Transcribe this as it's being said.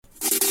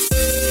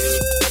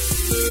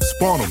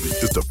Barnaby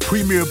is the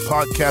premier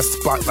podcast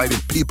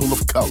spotlighting people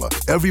of color.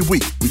 Every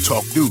week, we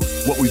talk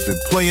news, what we've been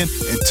playing,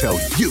 and tell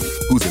you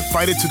who's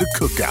invited to the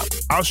cookout.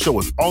 Our show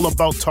is all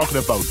about talking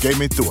about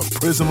gaming through a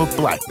prism of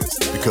blackness,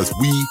 because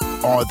we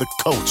are the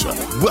culture.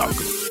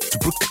 Welcome to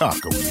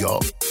Bracocco,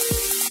 y'all.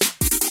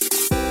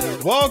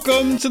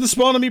 Welcome to the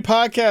Spawn on Me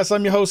podcast.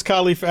 I'm your host,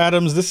 Khalif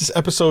Adams. This is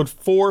episode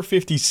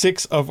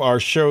 456 of our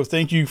show.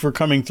 Thank you for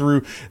coming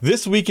through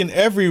this week and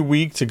every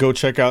week to go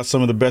check out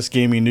some of the best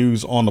gaming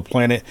news on the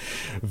planet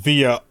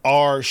via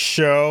our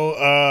show.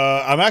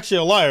 I'm actually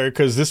a liar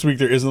because this week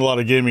there isn't a lot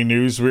of gaming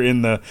news. We're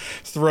in the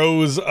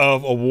throes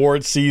of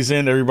award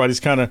season. Everybody's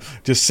kind of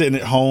just sitting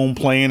at home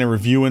playing and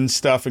reviewing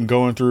stuff and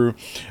going through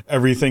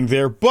everything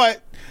there.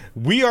 But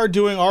we are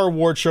doing our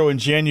award show in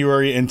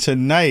January, and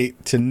tonight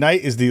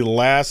is the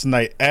last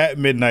night at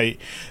midnight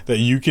that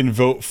you can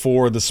vote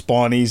for the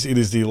Spawnies. It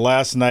is the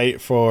last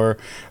night for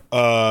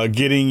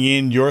getting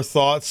in your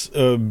thoughts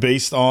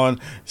based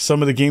on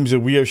some of the games that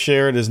we have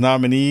shared as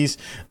nominees,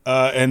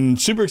 and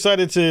super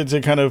excited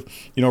to kind of,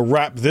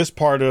 wrap this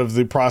part of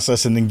the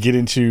process and then get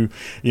into,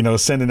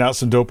 sending out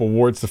some dope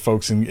awards to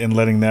folks and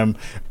letting them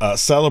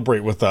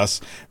celebrate with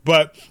us.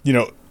 But,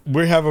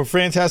 we have a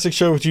fantastic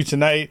show with you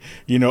tonight.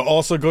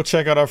 Also go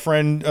check out our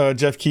friend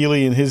Jeff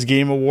Keighley and his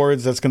Game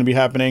Awards. That's going to be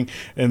happening,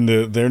 and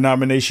their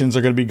nominations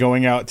are going to be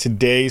going out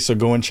today. So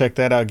go and check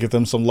that out. Give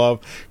them some love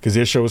because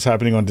their show is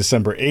happening on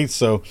December 8th.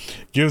 So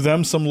give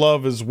them some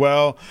love as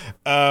well.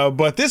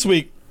 But this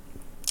week,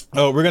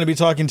 we're going to be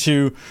talking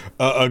to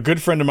a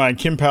good friend of mine,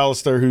 Kim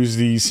Pallister, who's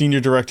the Senior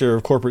Director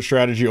of Corporate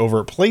Strategy over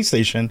at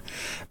PlayStation,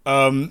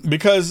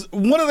 because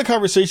one of the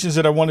conversations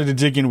that I wanted to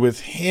dig in with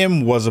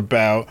him was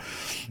about,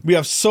 we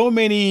have so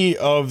many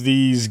of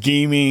these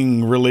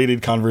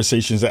gaming-related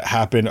conversations that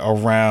happen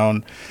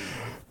around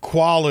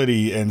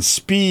quality and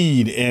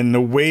speed and the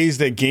ways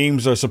that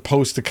games are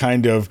supposed to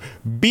kind of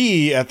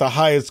be at the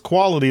highest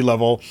quality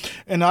level.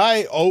 And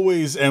I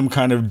always am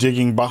kind of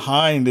digging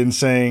behind and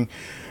saying,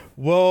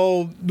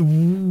 well,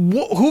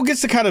 who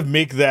gets to kind of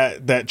make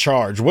that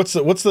charge? What's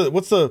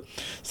the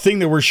thing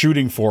that we're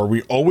shooting for? Are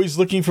we always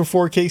looking for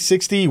 4K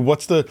 60?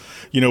 What's the,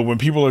 when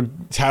people are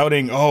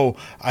touting, oh,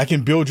 I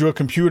can build you a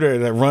computer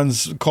that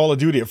runs Call of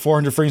Duty at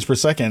 400 frames per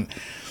second,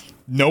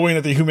 knowing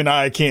that the human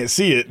eye can't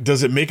see it,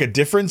 does it make a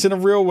difference in a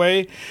real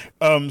way?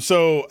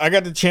 So I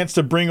got the chance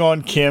to bring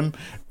on Kim.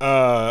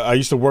 I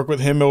used to work with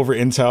him over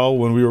Intel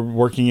when we were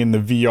working in the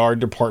VR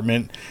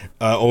department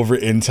over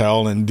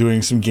Intel and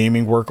doing some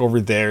gaming work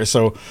over there.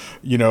 So,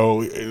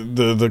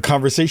 the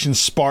conversation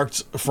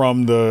sparked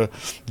from the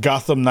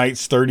Gotham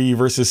Knights 30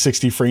 versus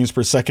 60 frames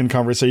per second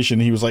conversation.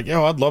 He was like,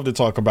 yo, I'd love to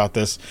talk about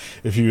this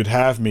if you would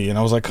have me. And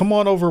I was like, come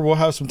on over. We'll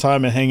have some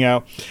time and hang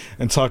out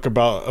and talk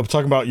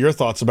about your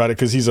thoughts about it,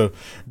 because he's a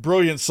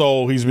brilliant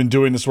soul. He's been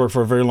doing this work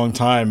for a very long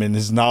time, and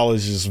his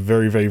knowledge is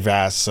very, very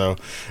vast. So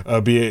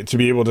to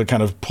be able to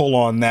kind of pull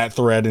on that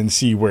thread and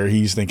see where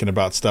he's thinking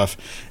about stuff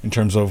in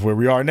terms of where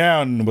we are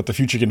now and what the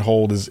future can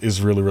hold is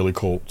really, really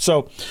cool.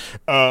 So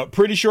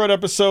pretty short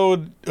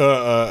episode,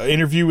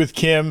 interview with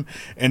Kim,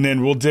 and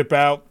then we'll dip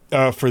out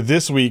for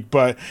this week.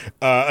 But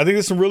I think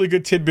there's some really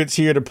good tidbits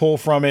here to pull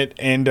from it,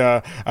 and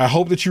I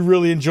hope that you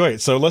really enjoy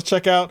it. So let's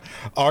check out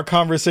our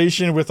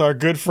conversation with our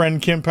good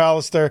friend Kim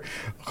Pallister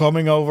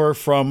coming over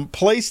from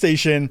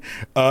PlayStation.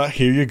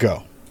 Here you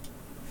go.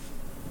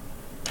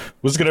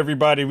 What's good,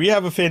 everybody? We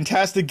have a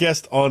fantastic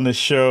guest on the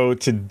show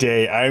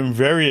today. I'm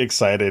very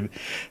excited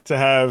to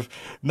have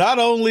not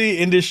only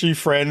industry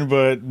friend,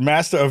 but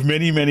master of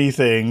many, many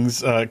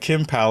things,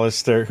 Kim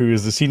Pallister, who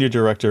is the Senior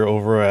Director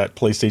over at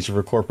PlayStation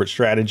for Corporate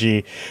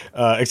Strategy.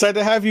 Excited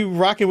to have you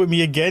rocking with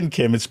me again,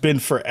 Kim. It's been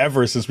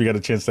forever since we got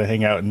a chance to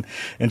hang out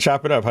and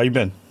chop it up. How you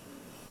been?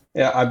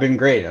 Yeah, I've been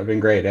great.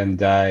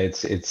 And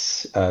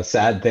it's a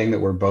sad thing that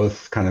we're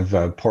both kind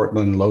of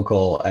Portland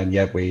local, and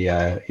yet we,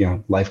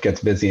 life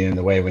gets busy in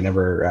the way we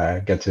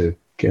never get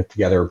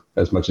together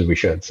as much as we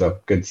should. So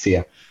good to see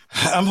you.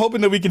 I'm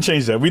hoping that we can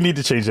change that. We need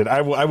to change it.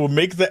 I will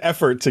make the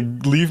effort to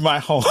leave my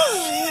home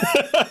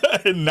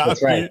and not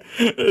That's right.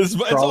 It's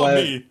on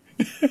me.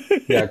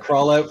 Yeah,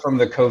 crawl out from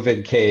the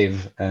COVID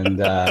cave and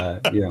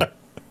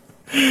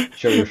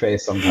show your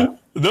face sometime.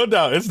 No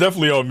doubt, it's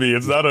definitely on me.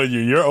 It's not on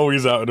you. You're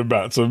always out and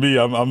about. So me,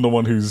 I'm the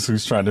one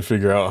who's trying to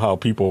figure out how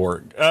people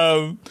work.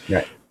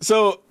 Right.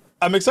 So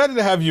I'm excited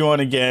to have you on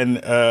again.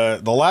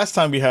 The last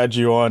time we had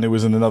you on, it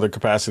was in another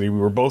capacity. We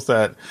were both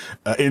at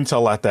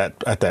Intel at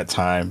that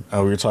time.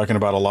 We were talking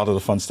about a lot of the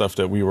fun stuff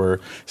that we were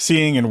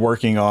seeing and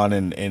working on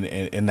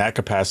in that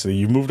capacity.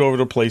 You moved over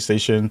to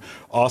PlayStation.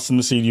 Awesome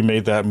to see you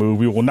made that move.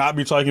 We will not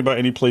be talking about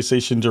any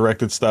PlayStation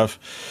directed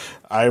stuff.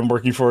 I am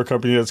working for a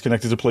company that's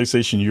connected to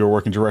PlayStation. You're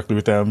working directly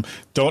with them.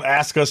 Don't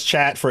ask us,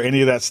 chat, for any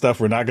of that stuff.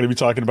 We're not going to be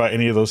talking about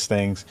any of those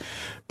things.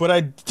 But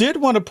I did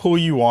want to pull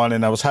you on,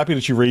 and I was happy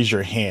that you raised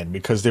your hand,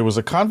 because there was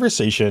a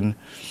conversation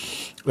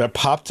that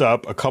popped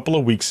up a couple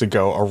of weeks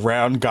ago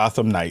around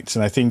Gotham Knights.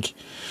 And I think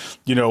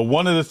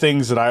one of the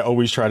things that I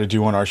always try to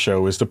do on our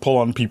show is to pull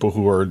on people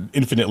who are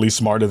infinitely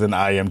smarter than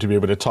I am to be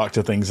able to talk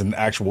to things in an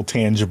actual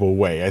tangible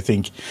way. I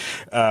think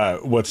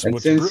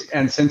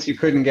since you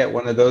couldn't get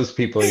one of those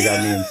people, you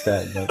got me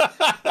instead. But.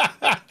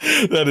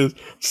 That is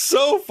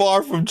so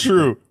far from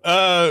true.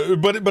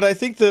 But I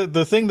think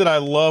the thing that I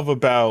love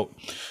about,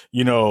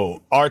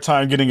 our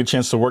time getting a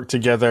chance to work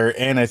together,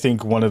 and I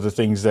think one of the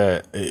things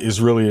that is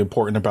really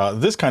important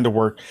about this kind of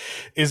work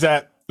is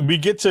that we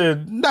get to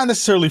not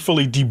necessarily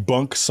fully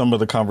debunk some of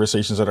the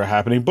conversations that are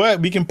happening, but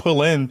we can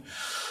pull in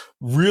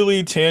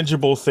really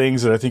tangible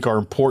things that I think are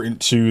important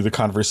to the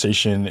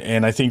conversation.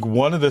 And I think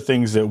one of the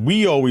things that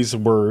we always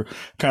were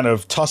kind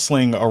of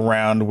tussling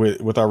around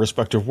with our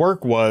respective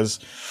work was,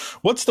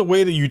 what's the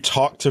way that you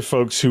talk to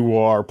folks who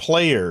are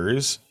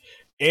players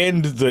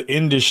and the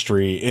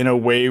industry in a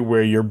way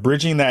where you're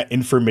bridging that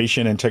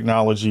information and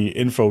technology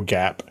info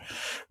gap,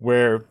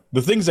 where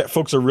the things that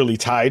folks are really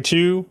tied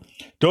to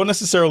don't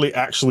necessarily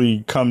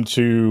actually come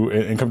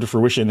to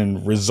fruition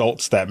in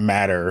results that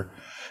matter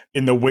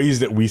in the ways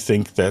that we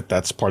think that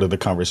that's part of the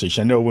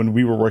conversation. I know when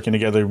we were working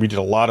together, we did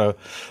a lot of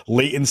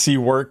latency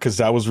work because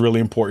that was really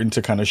important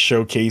to kind of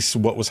showcase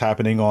what was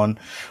happening on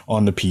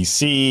the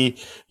PC.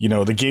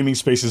 The gaming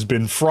space has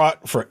been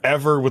fraught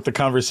forever with the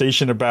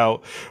conversation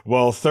about,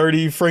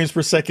 30 frames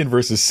per second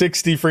versus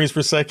 60 frames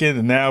per second.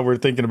 And now we're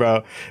thinking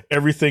about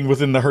everything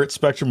within the hertz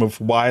spectrum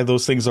of why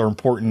those things are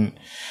important.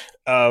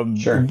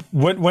 Sure.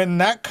 When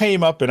that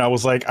came up and I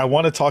was like, I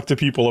want to talk to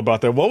people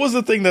about that. What was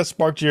the thing that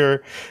sparked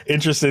your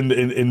interest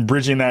in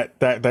bridging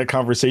that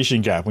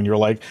conversation gap when you're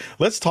like,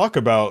 let's talk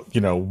about,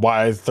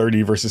 why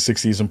 30 versus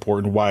 60 is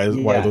important. Why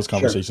are those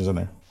conversations in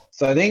there?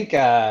 So I think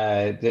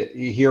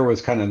here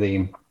was kind of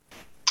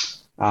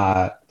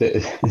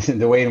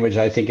the way in which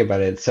I think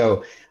about it.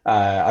 So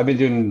I've been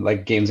doing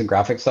like games and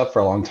graphics stuff for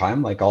a long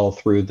time, like all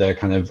through the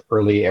kind of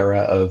early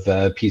era of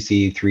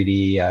PC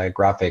 3D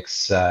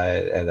graphics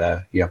at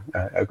a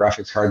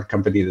graphics card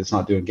company that's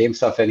not doing game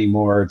stuff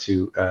anymore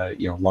to a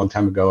long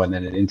time ago, and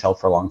then at Intel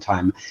for a long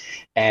time.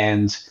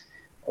 And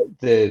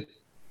the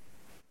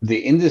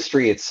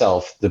industry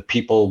itself, the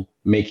people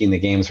making the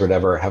games or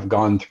whatever, have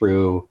gone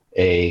through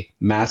a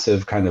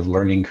massive kind of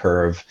learning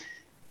curve,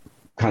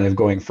 kind of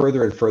going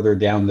further and further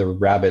down the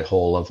rabbit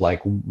hole of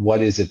like,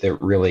 what is it that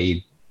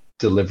really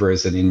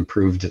delivers an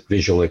improved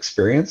visual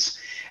experience,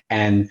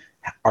 and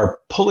are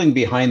pulling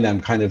behind them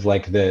kind of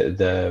like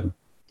the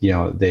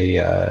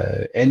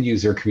end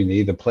user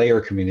community, the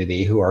player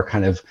community, who are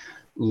kind of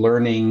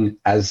learning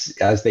as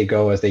they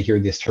go, as they hear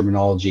this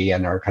terminology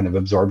and are kind of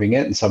absorbing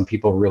it. And some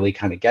people really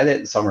kind of get it,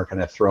 and some are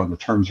kind of throwing the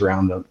terms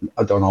around that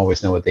don't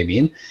always know what they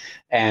mean.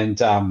 And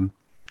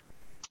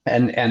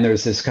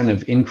there's this kind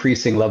of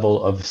increasing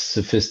level of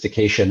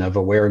sophistication of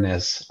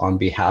awareness on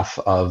behalf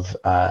of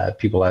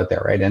people out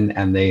there, right?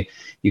 And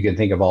you can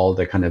think of all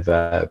the kind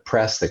of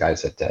press, the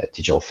guys at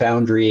Digital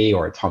Foundry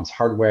or Tom's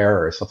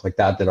Hardware or stuff like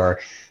that are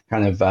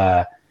kind of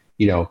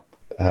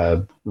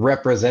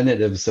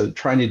representatives of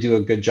trying to do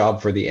a good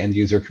job for the end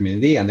user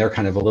community, and they're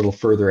kind of a little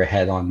further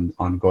ahead on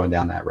going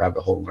down that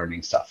rabbit hole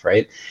learning stuff,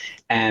 right?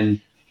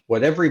 And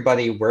what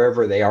everybody,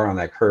 wherever they are on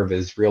that curve,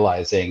 is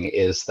realizing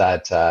is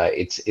that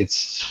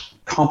it's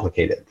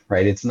complicated,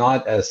 right? It's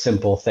not a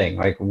simple thing.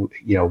 Like,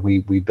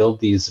 we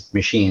build these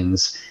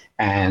machines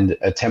and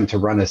attempt to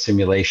run a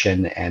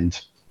simulation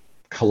and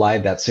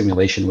collide that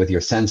simulation with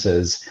your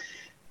senses.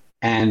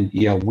 And,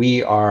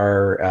 we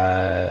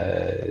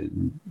are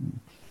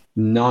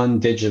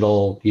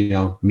non-digital,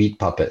 meat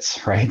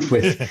puppets, right?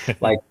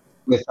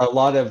 With a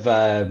lot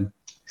of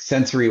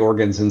sensory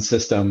organs and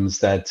systems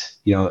that,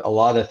 a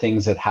lot of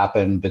things that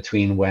happen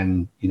between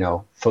when,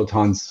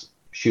 photons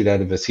shoot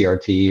out of a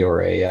CRT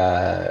or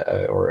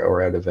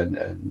or out of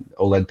an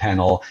OLED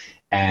panel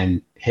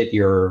and hit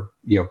your,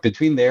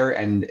 between there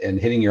and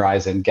hitting your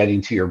eyes and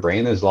getting to your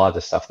brain, there's a lot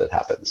of stuff that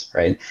happens,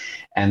 right?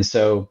 And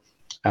so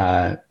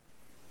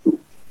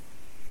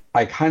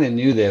I kind of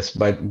knew this,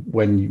 but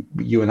when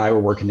you and I were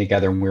working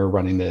together and we were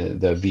running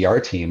the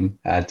VR team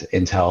at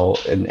Intel,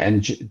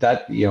 and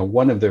that,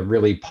 one of the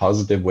really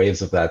positive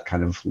waves of that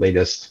kind of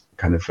latest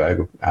kind of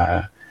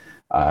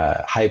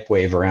hype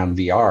wave around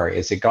VR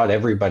is it got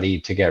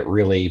everybody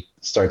to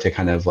start to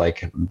kind of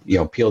like,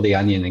 peel the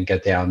onion and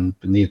get down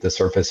beneath the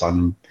surface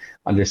on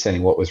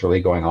understanding what was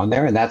really going on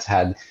there. And that's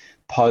had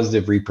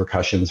positive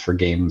repercussions for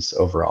games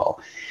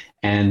overall.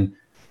 And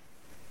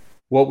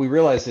what we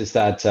realized is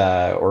that,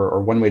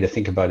 or one way to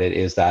think about it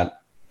is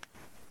that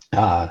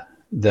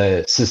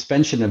the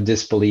suspension of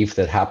disbelief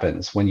that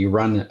happens when you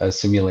run a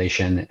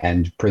simulation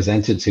and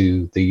present it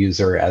to the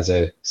user as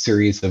a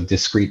series of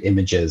discrete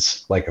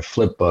images, like a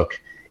flip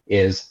book,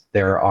 is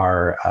there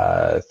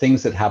are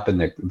things that happen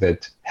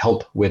that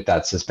help with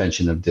that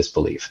suspension of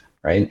disbelief,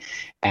 right?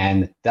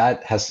 And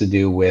that has to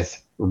do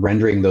with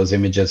rendering those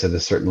images at a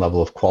certain level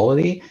of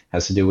quality,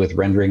 has to do with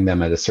rendering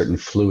them at a certain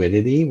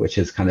fluidity, which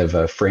is kind of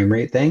a frame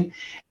rate thing.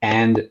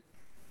 And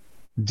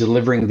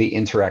delivering the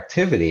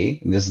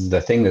interactivity. And this is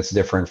the thing that's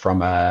different from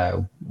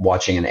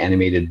watching an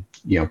animated,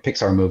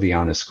 Pixar movie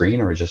on a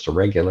screen or just a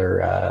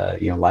regular,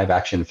 live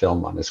action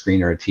film on a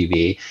screen or a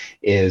TV,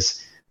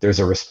 is there's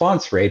a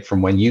response rate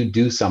from when you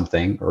do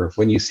something, or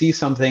when you see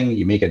something,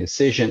 you make a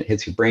decision, it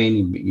hits your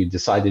brain, you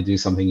decide to do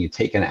something, you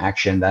take an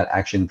action, that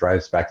action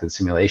drives back to the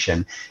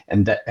simulation,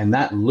 and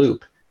that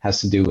loop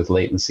has to do with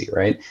latency,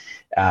 right?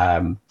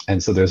 And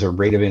so there's a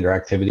rate of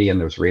interactivity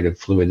and there's rate of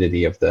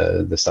fluidity of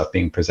the stuff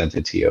being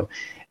presented to you.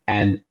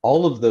 And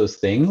all of those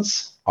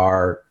things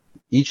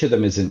each of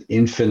them is an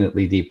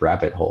infinitely deep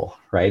rabbit hole,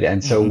 right?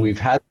 And so we've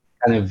had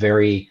kind of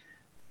very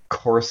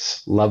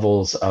coarse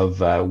levels of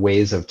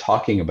ways of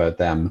talking about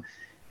them.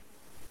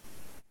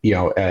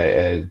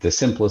 The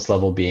simplest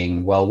level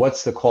being, well,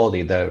 what's the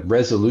quality, the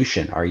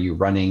resolution? Are you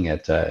running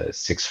at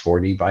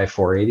 640 by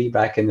 480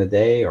 back in the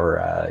day, or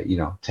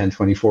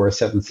 1024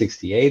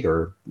 768,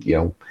 or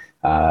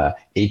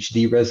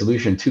HD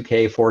resolution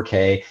 2K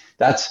 4K?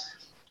 That's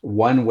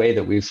one way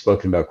that we've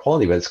spoken about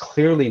quality, but it's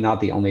clearly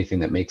not the only thing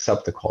that makes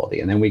up the quality.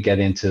 And then we get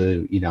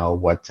into,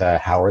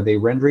 how are they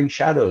rendering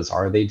shadows?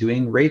 Are they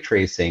doing ray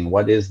tracing?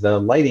 What is the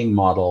lighting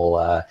model?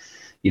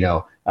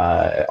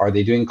 Are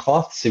they doing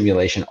cloth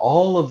simulation?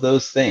 All of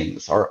those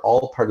things are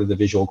all part of the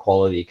visual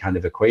quality kind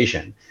of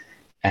equation.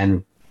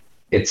 And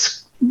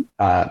it's,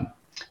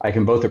 I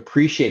can both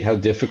appreciate how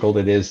difficult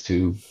it is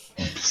to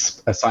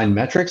assign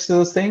metrics to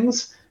those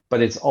things,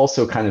 but it's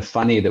also kind of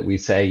funny that we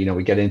say,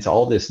 we get into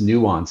all this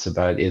nuance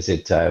about, is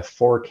it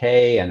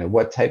 4K and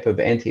what type of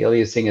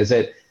anti-aliasing is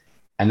it?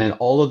 And then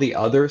all of the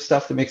other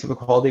stuff that makes up the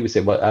quality, we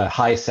say,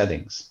 high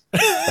settings,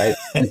 right?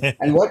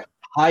 and what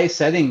high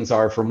settings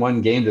are from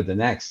one game to the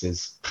next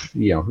is,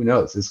 who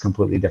knows? It's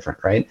completely different,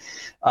 right?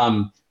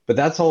 But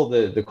that's all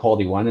the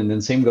quality one. And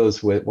then same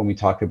goes with when we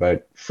talk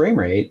about frame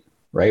rate,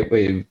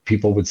 right?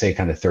 People would say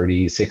kind of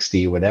 30,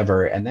 60,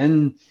 whatever. And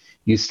then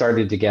you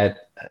started to get,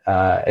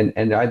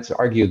 and I'd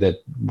argue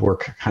that we're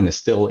kind of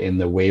still in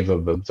the wave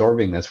of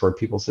absorbing this, where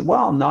people said,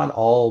 well, not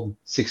all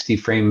 60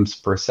 frames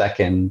per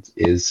second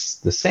is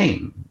the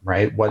same,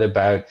 right? What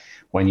about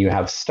when you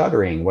have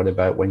stuttering? What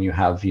about when you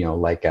have,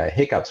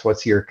 hiccups?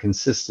 What's your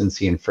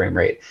consistency in frame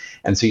rate?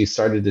 And so you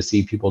started to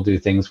see people do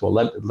things. Well,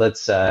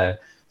 let's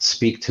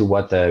speak to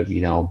what the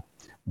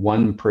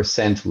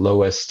 1%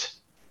 lowest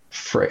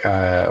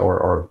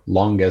or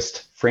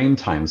longest frame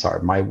times are.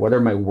 What are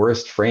my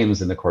worst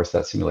frames in the course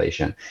of that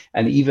simulation?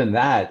 And even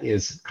that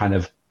is kind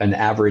of an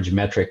average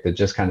metric that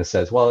just kind of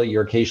says, well,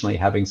 you're occasionally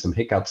having some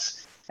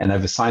hiccups, and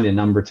I've assigned a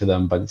number to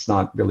them, but it's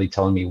not really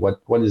telling me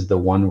what is the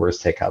one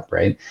worst hiccup,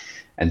 right?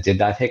 And did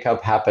that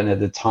hiccup happen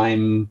at a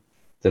time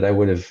that I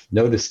would have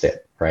noticed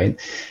it,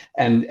 right?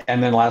 And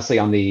then lastly,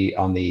 on the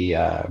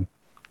kind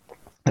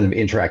of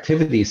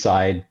interactivity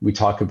side, we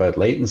talk about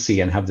latency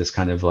and have this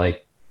kind of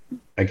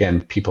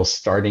again, people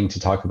starting to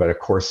talk about a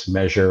coarse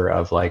measure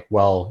of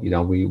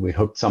we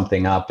hooked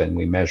something up and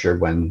we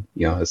measured when,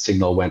 a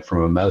signal went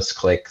from a mouse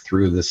click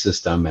through the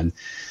system and,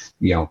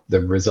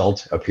 the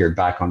result appeared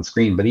back on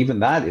screen. But even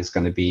that is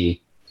going to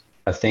be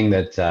a thing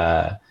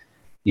that,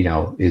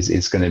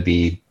 is going to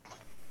be,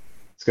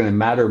 it's going to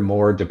matter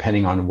more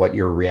depending on what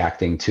you're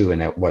reacting to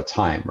and at what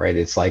time, right?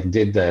 It's like,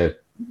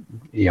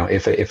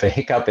 if a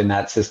hiccup in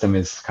that system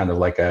is kind of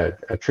like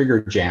a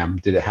trigger jam,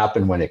 did it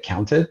happen when it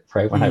counted,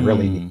 right? When I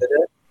really needed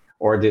it?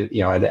 Or did,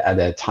 at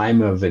a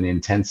time of an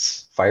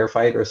intense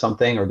firefight or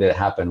something, or did it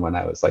happen when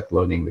I was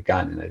loading the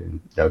gun and I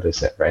didn't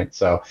notice it, right?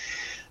 So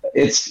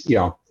it's,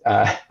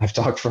 I've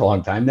talked for a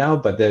long time now,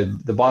 but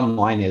the bottom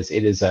line is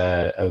it is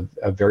a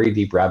very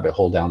deep rabbit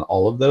hole down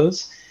all of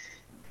those.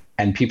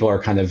 And people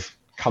are kind of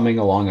coming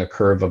along a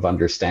curve of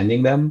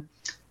understanding them.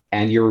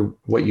 And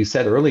what you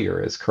said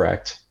earlier is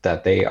correct,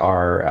 that they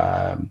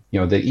are,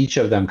 that each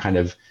of them kind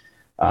of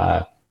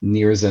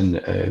approaches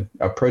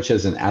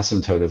an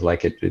asymptote of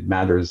it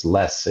matters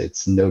less,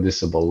 it's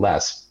noticeable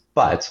less,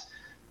 but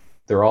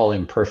they're all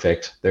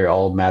imperfect, they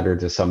all matter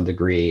to some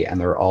degree, and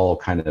they're all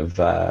kind of,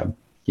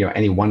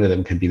 any one of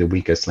them could be the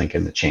weakest link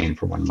in the chain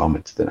from one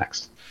moment to the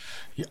next.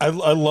 I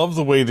love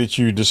the way that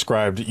you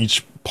described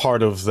each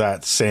part of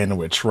that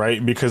sandwich,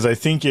 right? Because I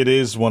think it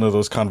is one of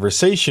those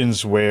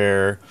conversations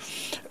where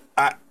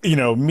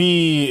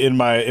me in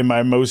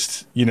my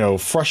most,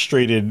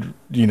 frustrated,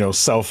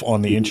 self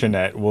on the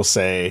internet will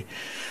say,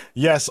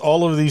 yes,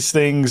 all of these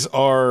things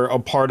are a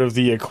part of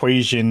the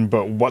equation,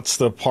 but what's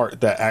the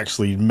part that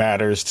actually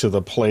matters to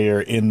the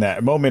player in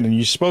that moment? And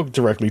you spoke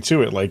directly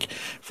to it.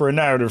 For a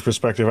narrative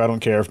perspective, I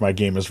don't care if my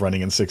game is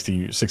running in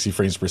 60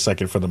 frames per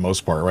second for the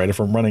most part, right? If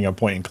I'm running a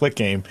point and click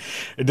game,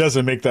 it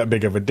doesn't make that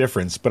big of a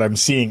difference. But I'm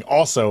seeing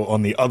also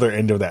on the other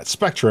end of that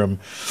spectrum,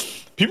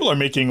 people are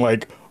making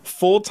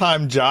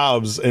full-time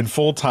jobs and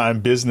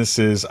full-time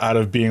businesses out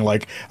of being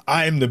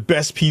I am the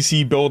best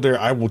PC builder.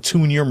 I will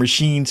tune your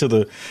machine to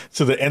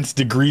the nth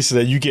degree so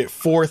that you get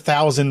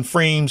 4,000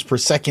 frames per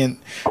second.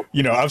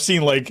 I've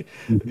seen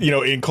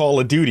in Call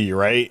of Duty,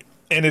 right?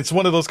 And it's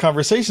one of those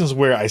conversations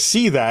where I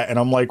see that and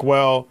I'm like,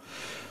 well,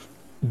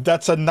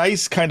 that's a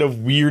nice kind of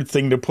weird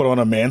thing to put on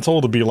a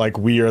mantle, to be like,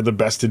 we are the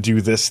best to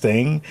do this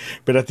thing.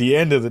 But at the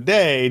end of the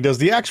day, does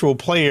the actual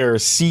player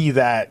see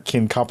that,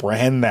 can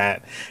comprehend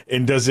that,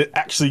 and does it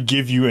actually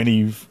give you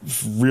any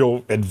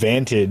real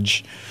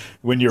advantage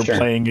when you're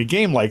playing a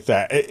game like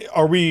that?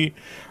 Are we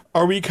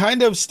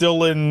kind of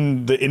still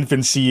in the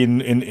infancy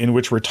in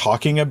which we're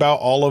talking about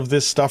all of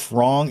this stuff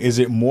wrong? Is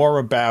it more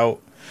about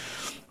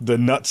the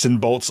nuts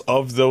and bolts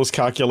of those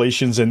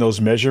calculations and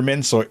those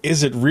measurements, or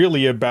is it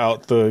really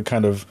about the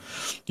kind of,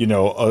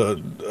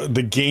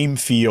 the game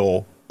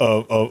feel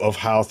of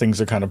how things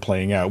are kind of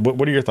playing out?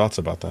 What are your thoughts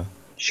about that?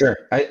 Sure.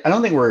 I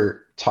don't think we're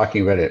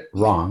talking about it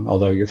wrong,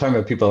 although you're talking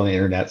about people on the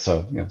internet,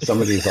 so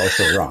somebody is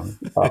also wrong,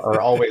 or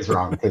always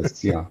wrong,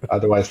 because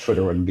otherwise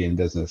Twitter wouldn't be in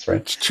business,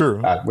 right? It's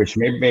true. Which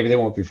maybe they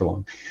won't be for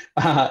long.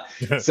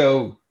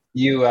 So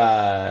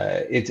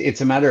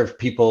it's a matter of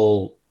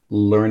people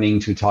learning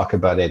to talk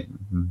about it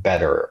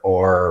better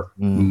or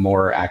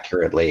more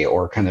accurately,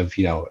 or kind of,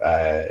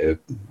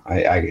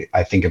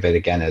 I think of it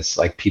again as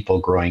like people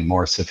growing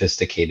more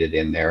sophisticated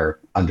in their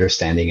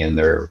understanding and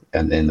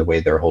in the way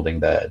they're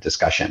holding the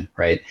discussion,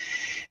 right?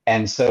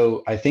 And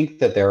so I think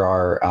that there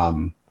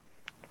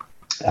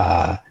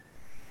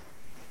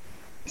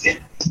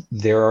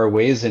are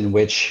ways in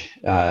which,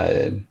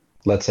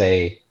 let's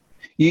say,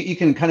 you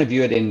can kind of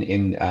view it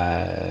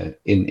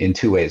in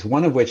two ways.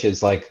 One of which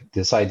is like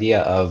this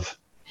idea of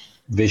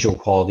visual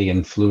quality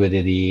and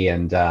fluidity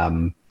and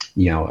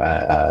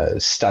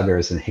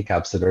stutters and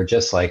hiccups that are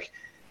just like,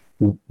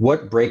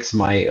 what breaks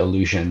my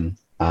illusion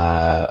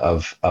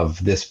of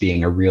this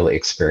being a real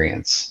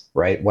experience,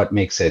 right? What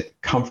makes it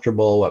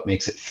comfortable? What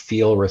makes it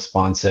feel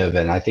responsive?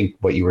 And I think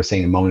what you were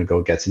saying a moment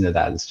ago gets into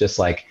that. It's just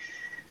like,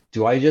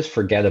 do I just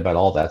forget about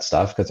all that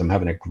stuff because I'm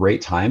having a great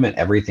time and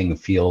everything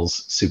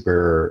feels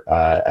super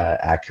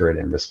accurate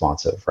and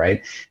responsive,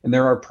 right? And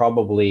there are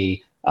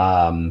probably,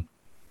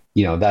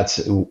 that's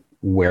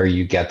where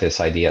you get this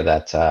idea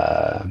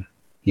that,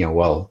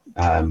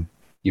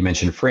 you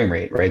mentioned frame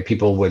rate, right?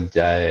 People would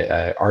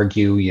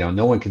argue,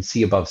 no one can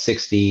see above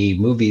 60.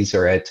 Movies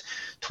are at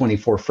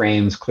 24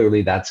 frames.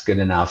 Clearly, that's good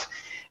enough.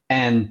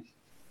 And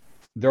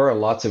there are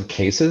lots of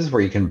cases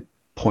where you can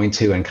point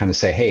to and kind of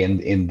say, hey,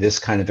 in this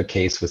kind of a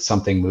case with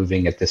something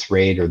moving at this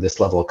rate or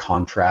this level of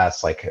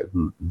contrast, like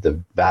the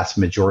vast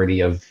majority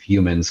of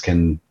humans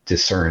can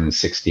discern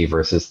 60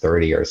 versus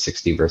 30 or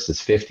 60 versus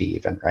 50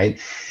 even,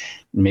 right?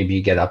 Maybe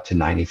you get up to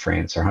 90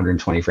 frames or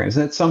 120 frames.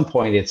 And at some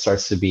point it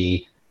starts to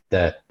be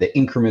the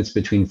increments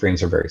between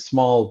frames are very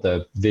small.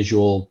 The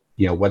visual,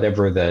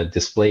 whatever the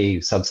display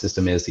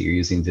subsystem is that you're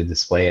using to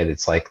display it,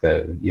 it's like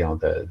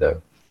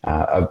the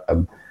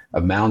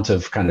amount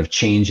of kind of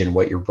change in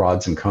what your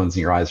rods and cones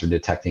in your eyes are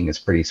detecting is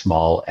pretty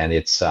small, and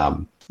it's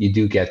you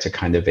do get to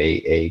kind of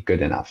a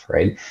good enough,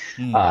 right?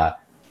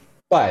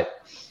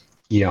 But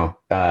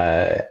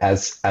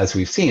as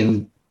we've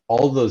seen,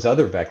 all those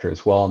other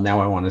vectors, well, now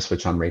I want to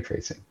switch on ray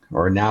tracing,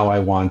 or now I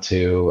want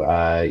to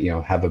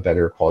have a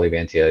better quality of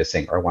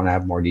anti-aliasing, or I want to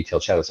have more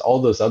detailed shadows.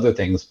 All those other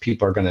things,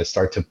 people are going to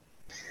start to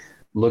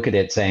look at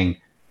it saying,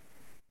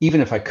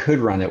 even if I could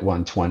run at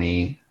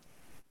 120.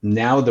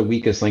 Now the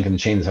weakest link in the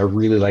chain is I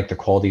really like the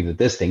quality that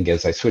this thing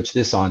gives. I switch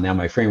this on, now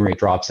my frame rate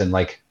drops, and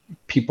like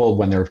people,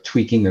 when they're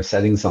tweaking their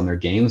settings on their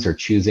games, are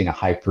choosing a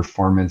high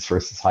performance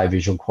versus high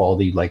visual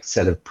quality like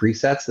set of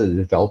presets that the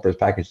developers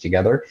package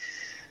together.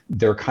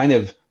 They're kind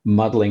of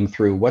muddling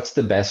through what's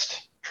the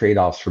best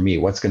trade-offs for me,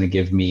 what's going to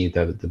give me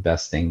the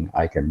best thing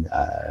I can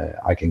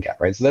get,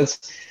 right? So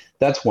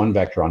that's one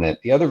vector on it.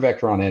 The other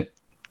vector on it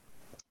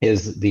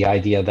is the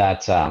idea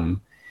that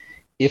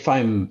if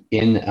I'm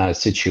in a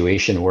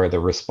situation where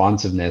the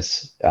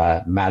responsiveness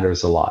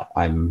matters a lot,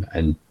 I'm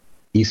an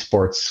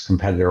esports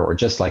competitor, or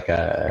just like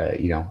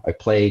I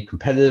play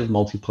competitive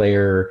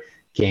multiplayer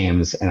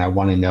games, and I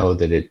want to know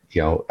that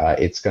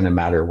it's going to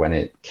matter when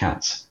it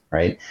counts,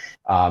 right?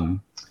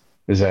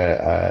 There's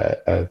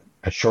a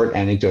short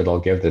anecdote I'll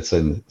give that's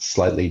a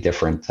slightly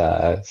different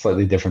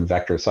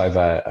vector. So I have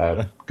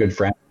a good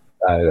friend,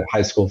 a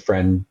high school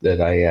friend that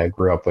I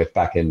grew up with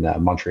back in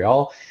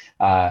Montreal.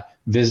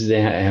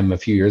 Visited him a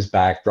few years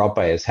back, dropped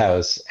by his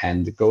house,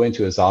 and go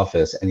into his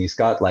office, and he's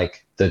got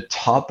like the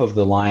top of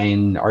the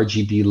line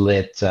RGB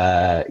lit,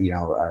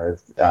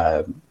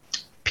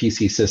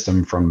 PC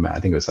system from, I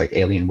think it was like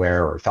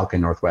Alienware or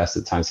Falcon Northwest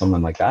at the time,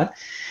 something like that.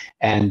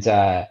 And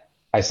I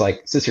was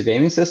like, "Is this your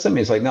gaming system?"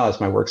 He's like, "No,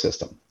 it's my work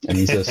system." And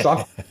he's a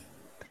stock.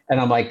 And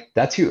I'm like,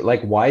 that's you.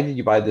 Like, why did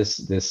you buy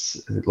this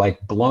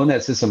like blown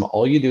out system?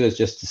 All you do is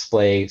just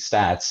display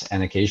stats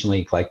and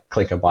occasionally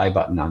click a buy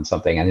button on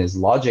something. And his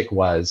logic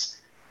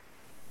was,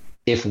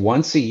 if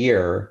once a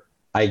year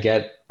I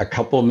get a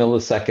couple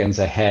milliseconds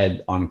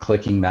ahead on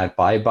clicking that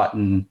buy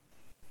button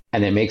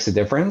and it makes a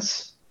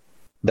difference,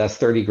 that's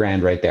 30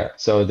 grand right there.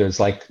 So there's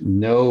like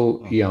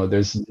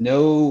there's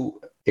no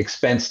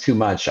expense too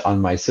much on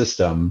my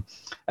system.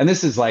 And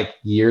this is like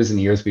years and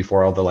years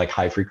before all the like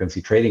high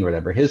frequency trading or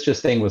whatever. His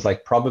thing was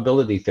like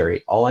probability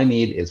theory. All I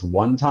need is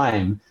one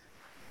time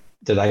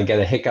did I get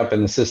a hiccup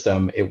in the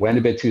system? It went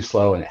a bit too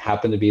slow, and it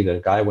happened to be that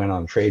a guy went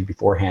on trade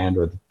beforehand,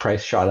 or the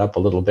price shot up a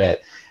little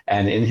bit.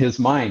 And in his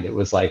mind, it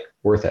was like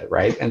worth it,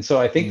 right? And so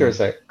I think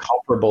there's a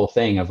comparable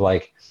thing of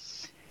like,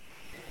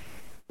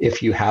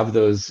 if you have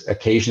those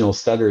occasional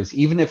stutters,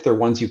 even if they're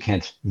ones you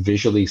can't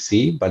visually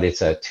see, but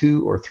it's a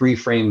 2 or 3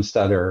 frame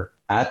stutter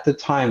at the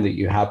time that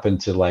you happen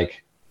to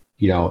like,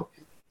 you know,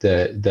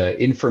 the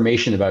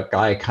information about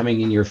guy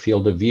coming in your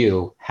field of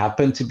view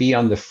happened to be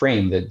on the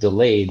frame that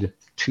delayed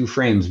 2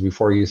 frames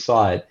before you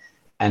saw it.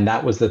 And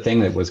that was the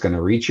thing that was going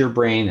to reach your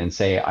brain and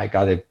say, I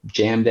got to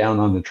jam down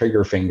on the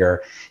trigger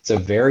finger. It's a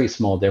very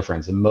small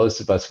difference, and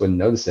most of us wouldn't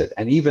notice it.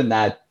 And even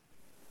that,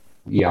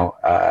 you know,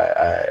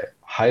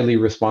 highly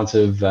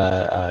responsive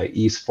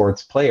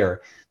esports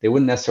player, they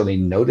wouldn't necessarily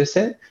notice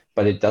it,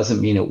 but it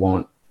doesn't mean it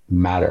won't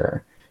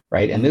matter,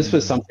 right? And this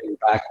was something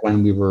back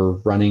when we were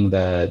running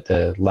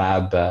the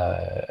lab,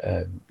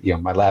 you know,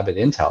 my lab at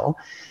Intel,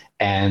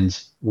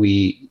 and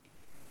we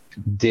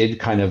did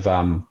kind of,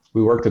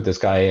 we worked with this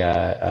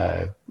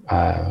guy,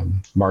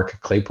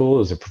 Mark Claypool,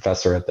 who's a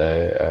professor at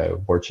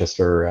the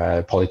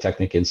Worcester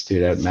Polytechnic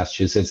Institute out in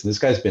Massachusetts. And this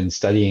guy's been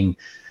studying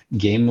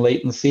game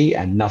latency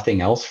and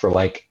nothing else for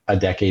like a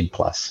decade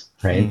plus,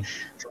 right?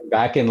 So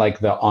back in like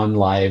the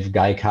OnLive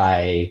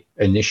Gaikai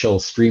initial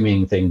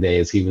streaming thing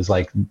days, he was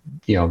like,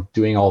 you know,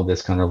 doing all of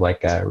this kind of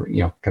like,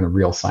 you know, kind of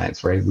real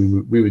science, right?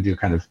 We would do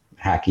kind of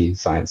hacky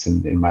science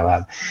in my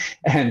lab.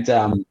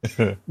 And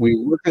we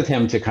worked with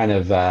him to kind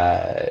of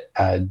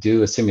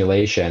do a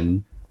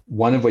simulation,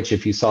 one of which,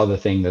 if you saw the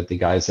thing that the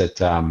guys at,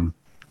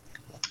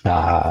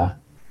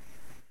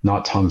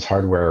 not Tom's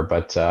Hardware,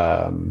 but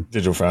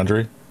Digital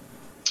Foundry.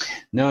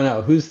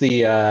 No. Who's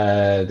the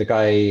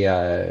guy?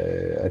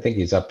 I think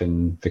he's up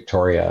in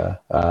Victoria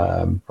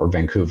or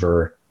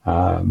Vancouver.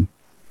 A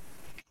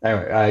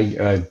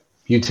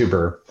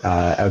YouTuber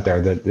out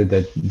there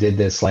that did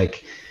this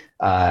like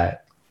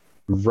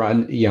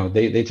run. You know,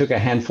 they took a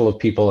handful of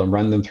people and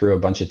run them through a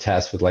bunch of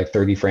tests with like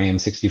 30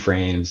 frames, 60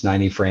 frames,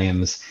 90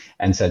 frames,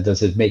 and said,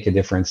 does it make a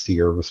difference to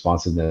your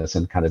responsiveness,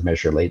 and kind of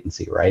measure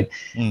latency, right?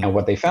 And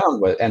what they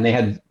found was, and they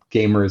had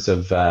gamers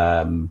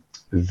of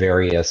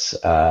various it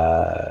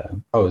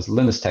was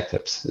Linus Tech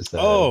Tips is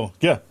the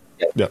yeah.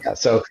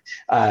 So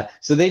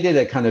they did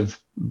a kind of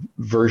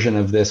version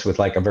of this with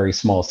like a very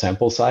small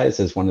sample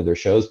size as one of their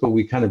shows, but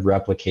we kind of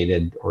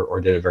replicated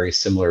or did a very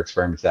similar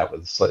experiment to that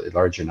with a slightly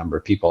larger number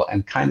of people,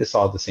 and kind of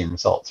saw the same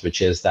results,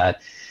 which is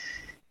that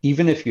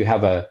even if you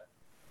have a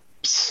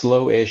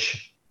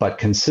slow-ish but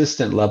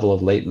consistent level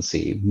of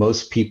latency,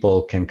 most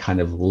people can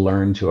kind of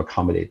learn to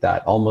accommodate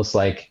that. Almost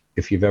like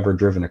if you've ever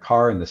driven a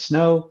car in the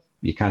snow,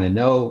 you kind of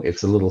know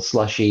it's a little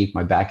slushy,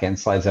 my back end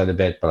slides out a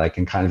bit, but I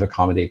can kind of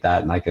accommodate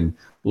that, and I can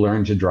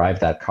learn to drive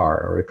that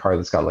car, or a car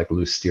that's got like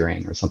loose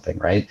steering or something,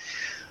 right?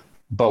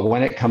 But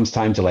when it comes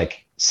time to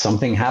like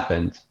something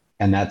happened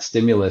and that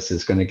stimulus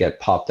is going to get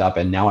popped up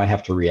and now I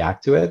have to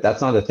react to it,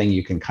 that's not a thing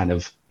you can kind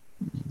of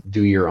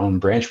do your own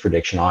branch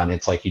prediction on.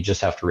 It's like you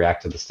just have to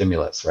react to the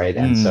stimulus, right?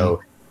 And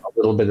so a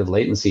little bit of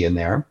latency in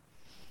there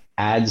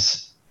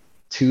adds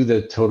to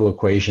the total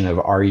equation of,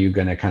 are you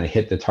going to kind of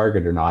hit the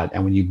target or not?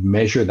 And when you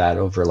measure that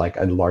over like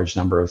a large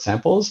number of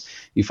samples,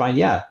 you find,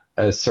 yeah,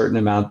 a certain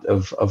amount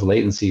of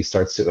latency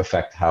starts to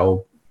affect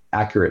how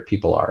accurate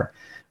people are,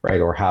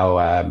 right? Or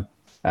how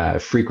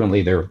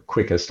frequently they're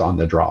quickest on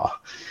the draw,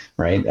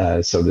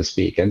 right? So to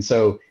speak. And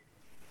so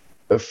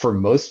for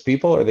most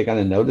people, are they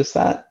going to notice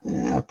that?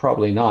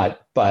 Probably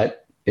not.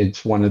 But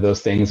it's one of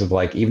those things of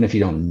like, even if you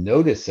don't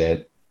notice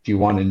it, if you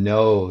want to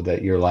know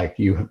that you're like,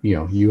 you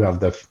know, you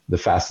have the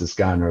fastest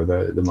gun or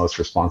the most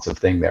responsive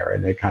thing there.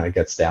 And it kind of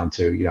gets down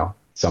to, you know,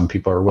 some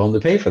people are willing to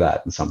pay for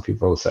that. And some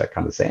people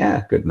kind of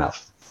say, good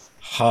enough.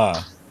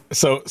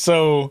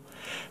 So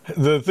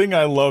the thing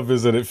I love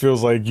is that it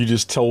feels like you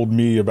just told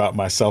me about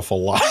myself a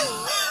lot.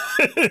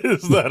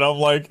 Is that I'm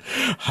like,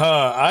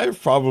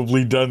 I've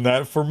probably done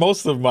that for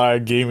most of my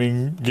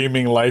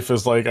gaming life.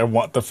 Is like, I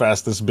want the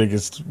fastest,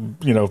 biggest,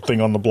 you know, thing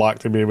on the block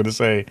to be able to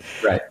say,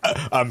 right.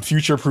 I'm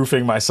future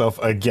proofing myself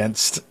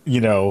against,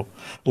 you know,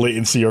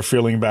 latency or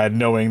feeling bad,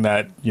 knowing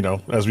that, you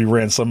know, as we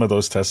ran some of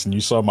those tests and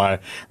you saw my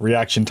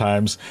reaction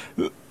times,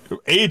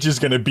 age is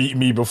going to beat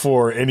me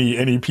before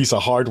any piece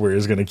of hardware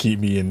is going to keep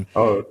me in.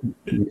 Oh,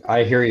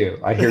 I hear you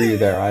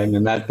there. I'm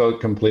in that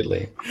boat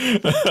completely.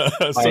 Go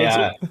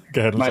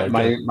ahead.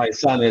 My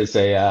son is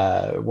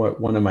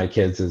one of my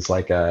kids is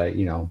like a,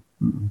 you know,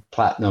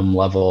 platinum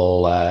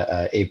level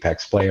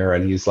Apex player,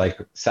 and he's like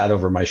sat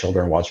over my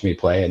shoulder and watched me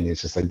play, and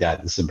he's just like,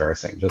 Dad, this is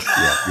embarrassing. Just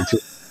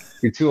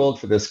you're too old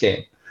for this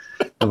game.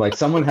 I'm like,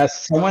 someone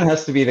has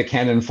to be the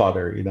cannon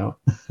fodder, you know.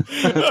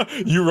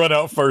 You run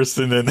out first,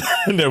 and then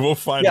we'll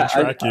find and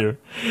track you.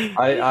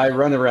 I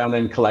run around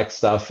and collect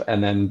stuff,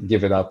 and then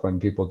give it up when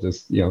people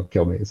just, you know,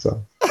 kill me.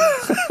 So.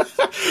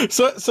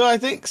 So I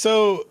think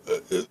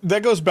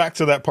that goes back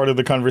to that part of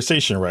the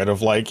conversation, right?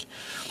 Of like,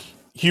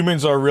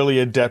 humans are really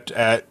adept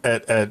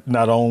at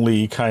not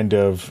only kind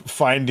of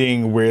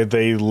finding where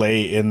they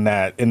lay in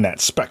that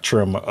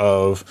spectrum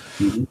of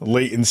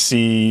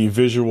latency,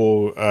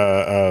 visual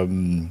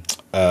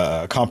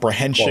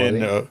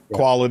comprehension,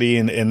 quality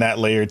in that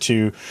layer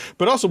too.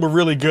 But also we're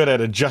really good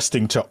at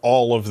adjusting to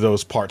all of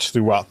those parts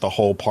throughout the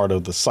whole part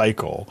of the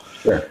cycle.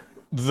 Sure.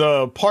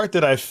 The part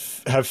that I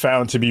have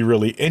found to be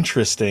really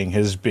interesting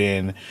has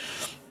been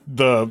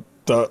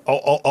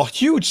a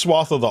huge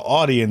swath of the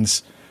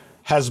audience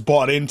has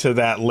bought into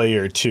that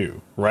layer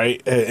too,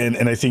 right?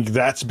 And I think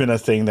that's been a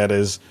thing that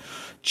has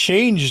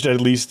changed,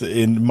 at least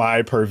in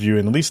my purview,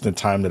 and at least in the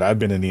time that I've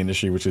been in the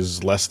industry, which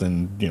is less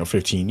than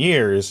 15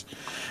 years,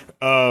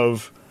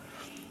 of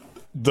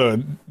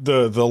the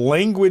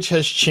language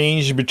has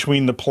changed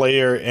between the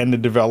player and the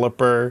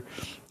developer.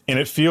 And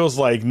it feels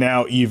like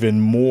now even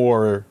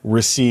more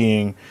we're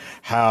seeing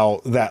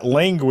how that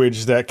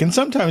language that can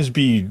sometimes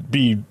be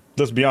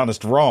let's be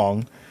honest,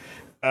 wrong,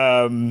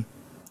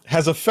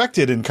 has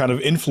affected and kind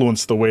of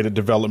influenced the way that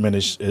development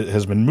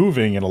has been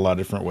moving in a lot of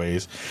different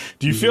ways.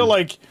 Do you feel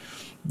like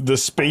the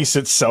space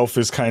itself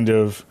is kind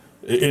of,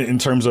 in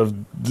terms of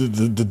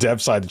the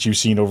dev side that you've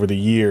seen over the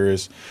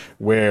years,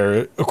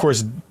 where, of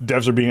course,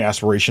 devs are being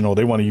aspirational.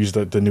 They want to use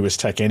the newest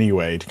tech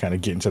anyway to kind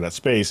of get into that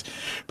space.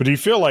 But do you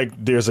feel like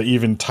there's an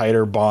even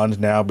tighter bond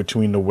now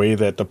between the way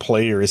that the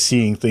player is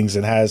seeing things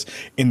and has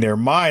in their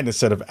mind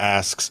instead of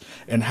asks,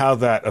 and how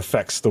that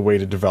affects the way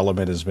the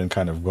development has been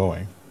kind of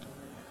going?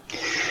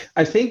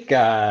 I think,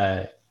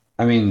 at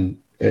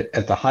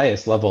the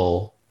highest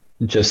level,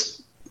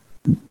 just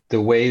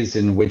the ways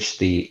in which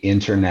the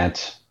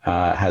internet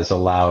has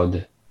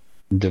allowed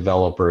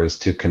developers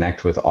to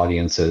connect with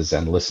audiences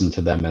and listen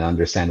to them and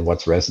understand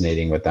what's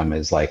resonating with them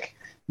is like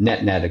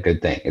net a good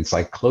thing. It's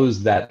like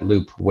closed that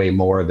loop way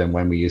more than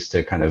when we used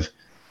to kind of,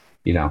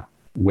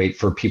 wait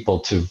for people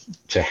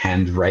to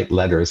hand write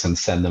letters and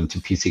send them to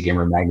PC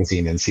Gamer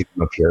magazine and see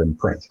them appear in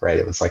print, right?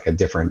 It was like a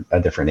different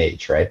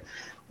age, right?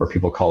 Or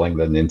people calling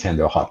the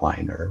Nintendo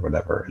hotline or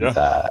whatever,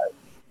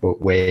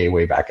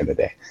 way back in the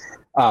day.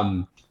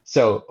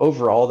 So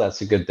overall,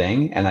 that's a good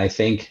thing. And I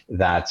think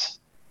that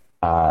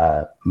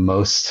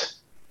most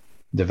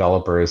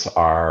developers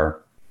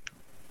are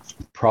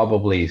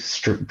probably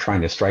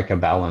trying to strike a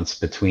balance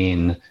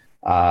between,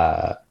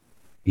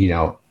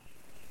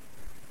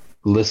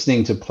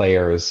 listening to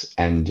players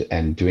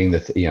and doing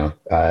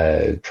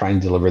trying to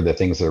deliver the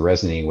things that are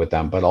resonating with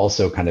them, but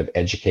also kind of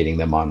educating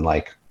them on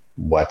like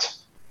what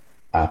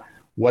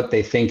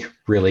they think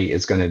really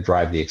is going to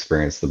drive the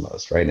experience the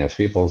most, right? And if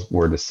people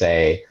were to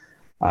say,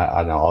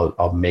 I don't know,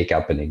 I'll make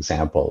up an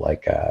example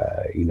like,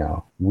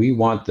 we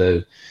want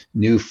the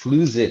new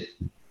Fluzit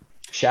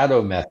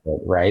shadow method,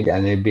 right?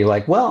 And it'd be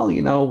like, well,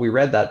 we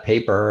read that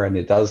paper and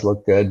it does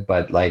look good,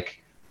 but like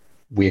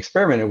we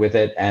experimented with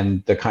it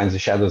and the kinds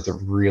of shadows that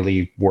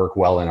really work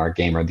well in our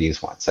game are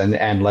these ones.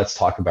 And let's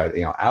talk about,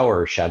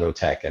 our shadow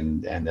tech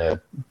and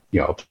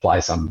apply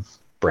some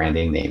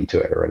branding name to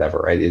it or whatever,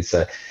 right? It's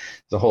a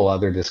whole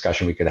other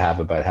discussion we could have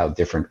about how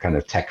different kind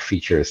of tech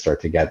features start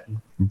to get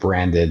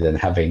branded and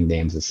having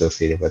names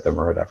associated with them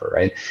or whatever,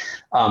 right?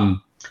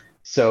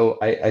 So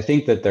I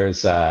think that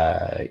there's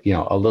a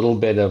little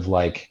bit of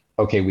like,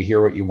 okay, we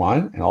hear what you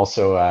want, and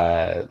also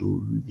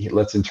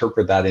let's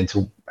interpret that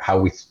into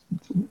how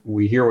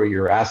we hear what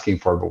you're asking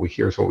for, but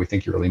here's what we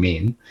think you really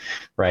mean,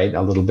 right?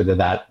 A little bit of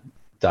that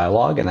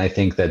dialogue, and I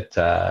think that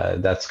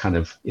that's kind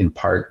of in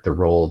part the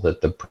role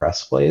that the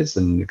press plays,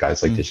 and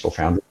guys like Digital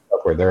Foundry,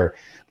 where they're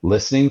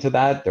listening to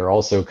that, they're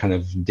also kind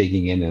of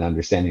digging in and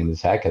understanding the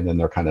tech, and then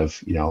they're kind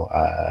of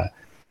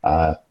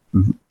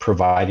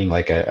providing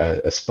like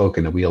a spoke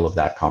in the wheel of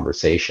that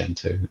conversation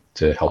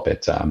to help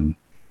it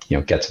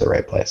get to the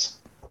right place.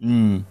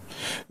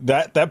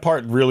 That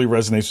part really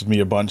resonates with me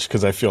a bunch,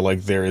 because I feel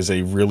like there is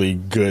a really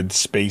good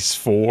space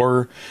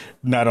for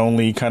not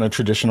only kind of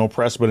traditional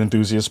press, but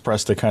enthusiast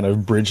press to kind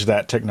of bridge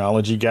that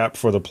technology gap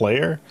for the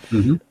player.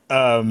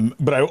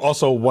 But I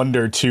also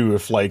wonder too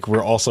if like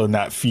we're also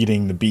not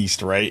feeding the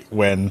beast, right?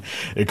 When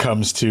it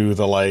comes to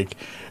the like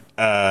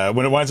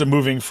when it winds up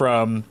moving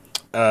from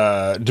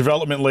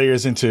development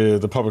layers into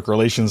the public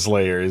relations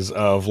layers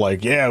of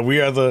like, yeah,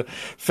 we are the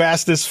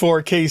fastest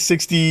 4K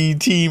 60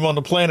 team on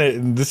the planet,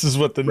 and this is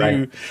what the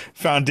new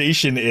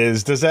foundation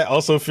is. Does that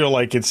also feel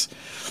like it's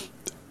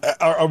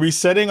are we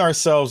setting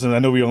ourselves, and I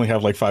know we only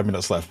have like 5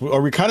 minutes left,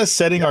 are we kind of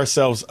setting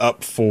ourselves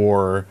up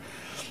for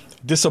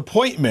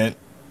disappointment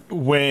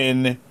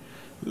when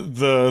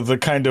the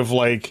kind of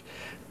like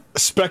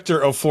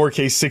specter of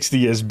 4K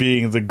 60 as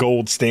being the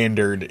gold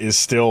standard is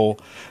still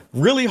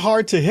really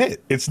hard to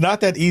hit? It's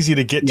not that easy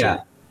to get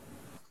to.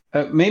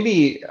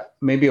 Maybe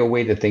a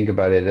way to think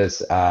about it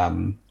is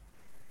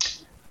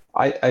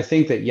I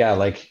think that,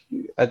 like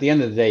at the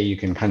end of the day, you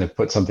can kind of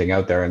put something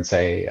out there and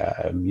say,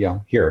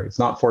 here, it's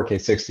not 4K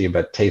 60,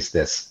 but taste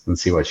this and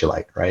see what you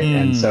like, right?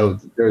 And so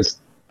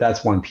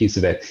that's one piece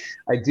of it.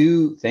 I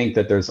do think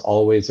that there's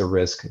always a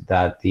risk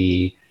that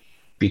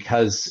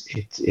because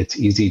it's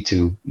easy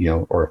to,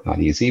 or not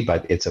easy,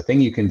 but it's a thing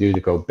you can do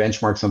to go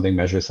benchmark something,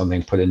 measure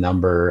something, put a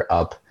number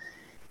up,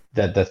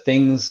 that the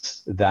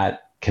things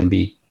that can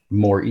be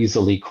more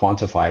easily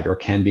quantified or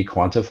can be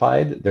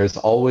quantified, there's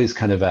always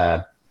kind of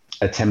a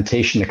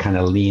temptation to kind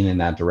of lean in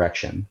that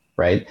direction,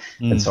 right?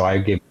 And so I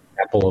gave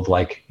example of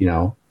like,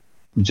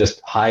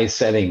 just high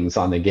settings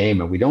on the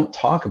game. And we don't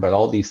talk about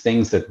all these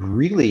things that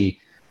really,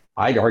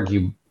 I'd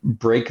argue,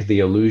 break the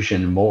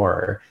illusion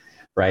more,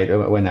 right?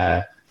 When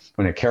a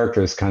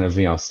character is kind of,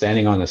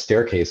 standing on a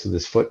staircase with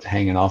his foot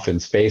hanging off in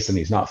space and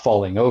he's not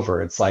falling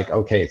over, it's like,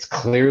 okay, it's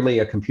clearly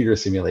a computer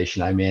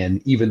simulation I'm in,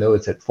 even though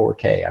it's at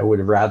 4K. I would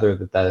have rather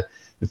that the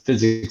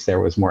physics there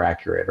was more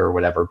accurate or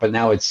whatever. But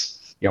now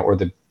it's, or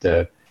the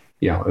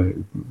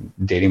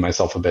dating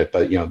myself a bit,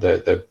 but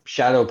the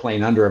shadow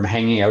plane under him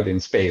hanging out in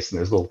space, and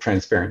there's a little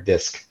transparent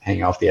disc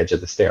hanging off the edge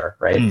of the stair,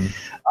 right?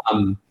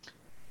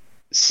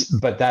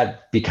 But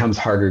that becomes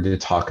harder to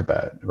talk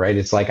about, right?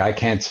 It's like I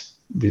can't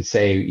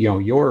say,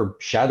 your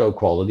shadow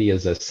quality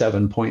is a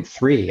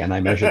 7.3, and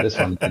I measure this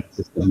one at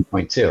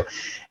 7.2,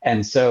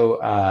 and so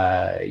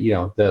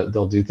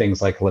they'll do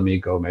things like, let me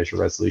go measure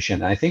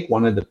resolution. And I think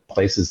one of the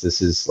places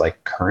this is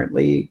like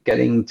currently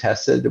getting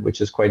tested,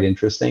 which is quite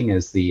interesting,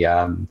 is the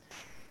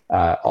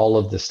all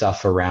of the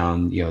stuff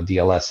around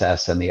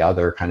DLSS and the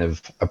other kind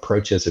of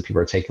approaches that people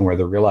are taking, where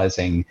they're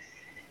realizing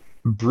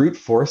brute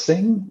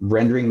forcing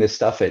rendering this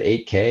stuff at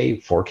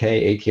 8K,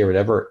 4K, 8K, or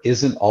whatever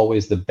isn't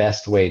always the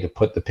best way to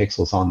put the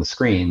pixels on the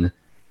screen.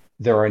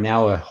 There are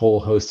now a whole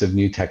host of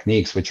new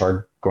techniques which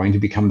are going to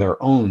become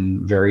their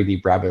own very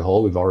deep rabbit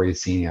hole. We've already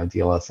seen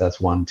DLSS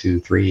 1, 2,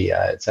 3,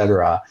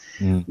 etc.,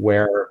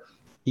 where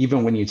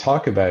even when you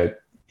talk about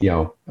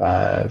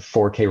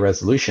 4K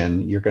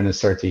resolution, you're going to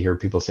start to hear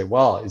people say,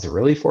 well, is it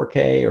really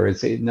 4K, or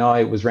is it, no,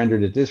 it was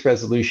rendered at this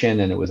resolution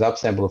and it was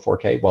upsampled to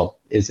 4K. Well,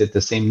 is it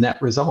the same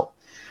net result,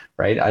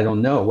 right? I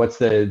don't know. What's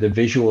the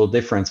visual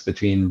difference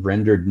between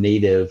rendered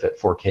native at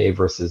 4K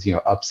versus,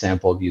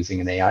 upsampled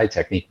using an AI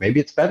technique? Maybe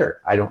it's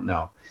better. I don't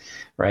know.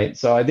 Right.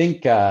 So I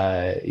think,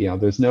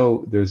 there's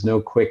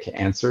no quick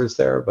answers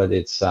there, but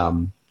it's,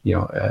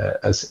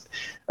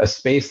 a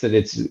space that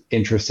it's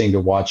interesting to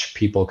watch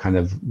people kind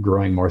of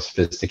growing more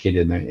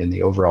sophisticated in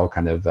the overall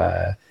kind of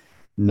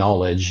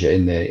knowledge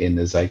in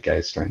the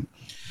zeitgeist, right?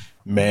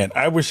 Man,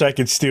 I wish I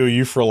could steal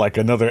you for like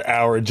another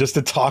hour just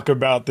to talk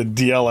about the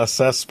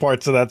DLSS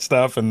parts of that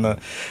stuff and the,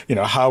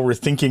 how we're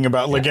thinking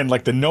about, again,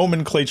 like the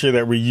nomenclature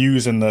that we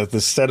use and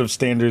the set of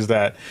standards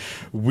that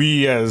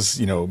we as,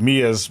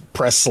 me as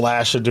press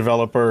 / a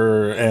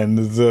developer and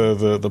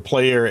the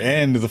player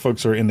and the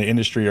folks who are in the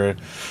industry are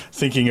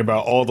thinking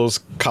about all those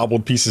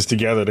cobbled pieces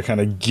together to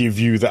kind of give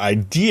you the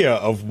idea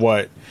of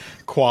what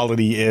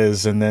quality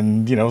is. And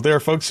then, there are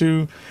folks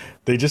who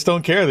they just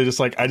don't care. They're just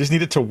like, I just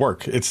need it to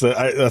work. It's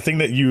the thing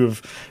that you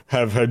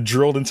have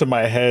drilled into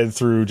my head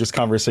through just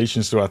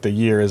conversations throughout the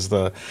year is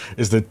the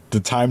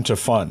time to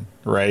fun,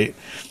 right?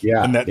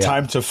 Yeah. And that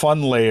time to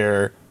fun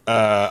layer,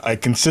 I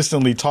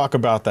consistently talk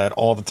about that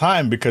all the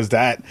time, because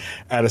that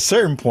at a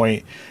certain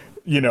point,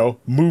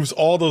 moves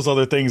all those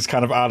other things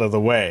kind of out of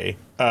the way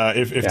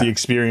if the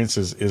experience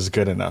is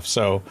good enough.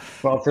 So,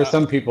 well, for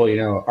some people,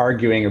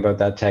 arguing about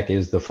that tech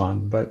is the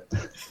fun, but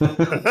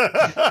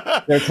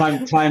there's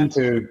time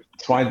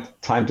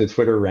to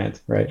Twitter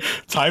rant, right?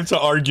 Time to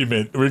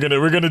argument. We're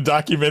gonna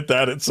document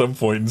that at some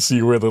point and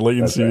see where the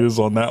latency is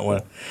on that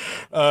one.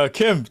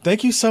 Kim,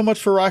 thank you so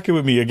much for rocking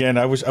with me again.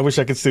 I wish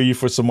I could steal you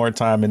for some more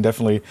time, and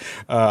definitely.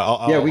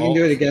 We can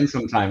do it again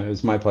sometime. It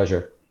was my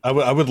pleasure.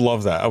 I would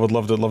love that. I would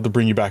love to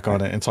bring you back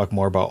on it and talk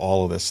more about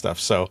all of this stuff.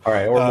 So, all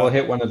right, or we'll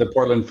hit one of the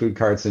Portland food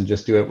carts and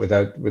just do it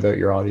without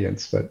your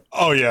audience. But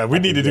we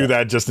need to do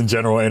that just in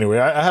general anyway.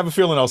 I have a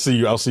feeling I'll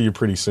see you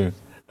pretty soon.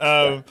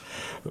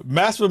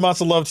 Massive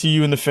amounts of love to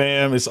you and the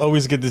fam. It's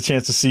always good the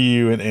chance to see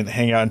you and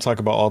hang out and talk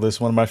about all this.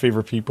 One of my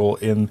favorite people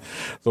in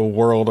the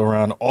world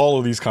around all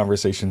of these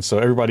conversations. So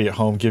everybody at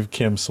home, give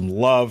Kim some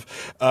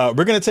love. We're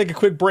going to take a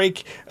quick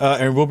break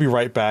and we'll be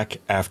right back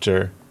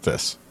after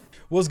this.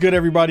 What's good,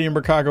 everybody in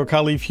Chicago?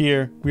 Khalif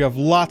here. We have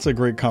lots of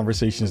great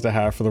conversations to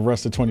have for the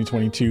rest of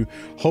 2022.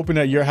 Hoping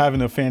that you're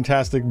having a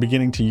fantastic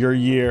beginning to your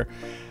year.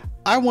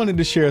 I wanted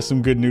to share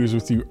some good news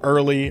with you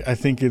early. I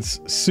think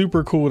it's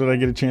super cool that I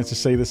get a chance to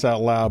say this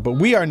out loud, but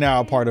we are now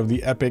a part of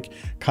the Epic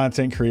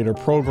Content Creator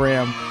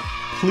Program.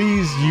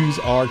 Please use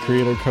our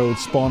creator code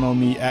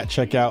SpawnOnMe at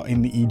checkout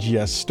in the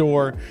EGS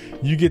store.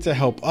 You get to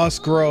help us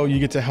grow. You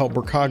get to help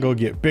Chicago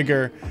get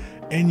bigger.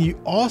 And you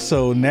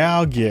also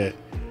now get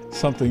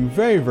something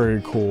very,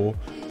 very cool,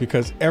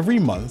 because every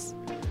month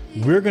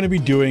we're going to be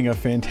doing a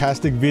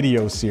fantastic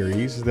video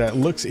series that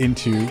looks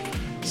into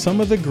some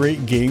of the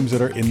great games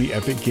that are in the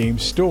Epic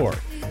Games Store.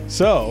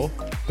 So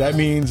that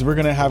means we're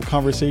going to have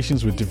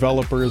conversations with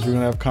developers. We're going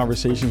to have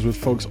conversations with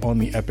folks on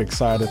the Epic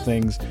side of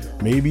things,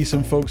 maybe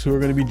some folks who are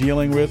going to be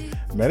dealing with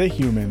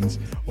metahumans,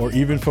 or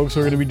even folks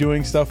who are going to be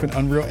doing stuff in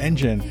Unreal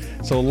Engine.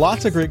 So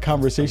lots of great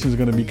conversations are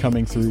going to be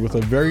coming through with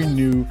a very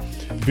new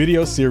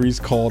video series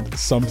called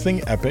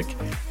Something Epic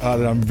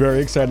that I'm very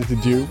excited to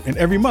do. And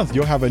every month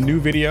you'll have a new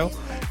video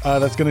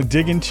that's going to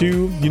dig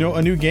into,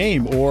 a new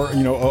game, or,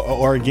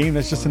 or a game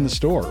that's just in the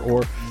store,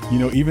 or,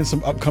 even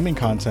some upcoming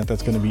content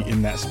that's going to be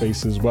in that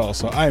space as well.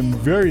 So I'm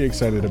very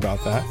excited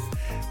about that.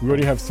 We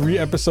already have 3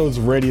 episodes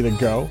ready to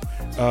go.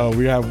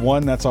 We have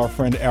one that's our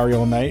friend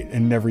Ariel Knight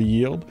and Never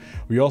Yield.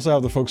 We also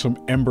have the folks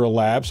from Ember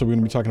Lab, so we're going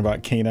to be talking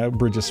about Kana,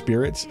 Bridge of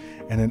Spirits,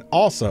 and then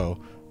also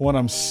one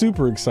I'm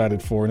super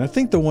excited for, and I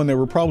think the one that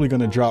we're probably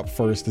going to drop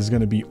first is going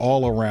to be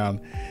all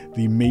around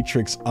the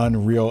Matrix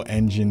Unreal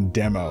Engine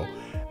demo.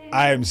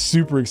 I am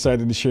super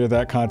excited to share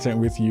that content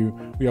with you.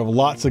 We have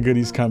lots of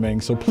goodies coming,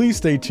 so please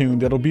stay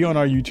tuned. That'll be on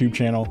our YouTube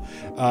channel,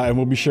 and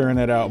we'll be sharing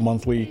that out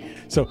monthly.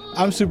 So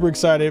I'm super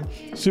excited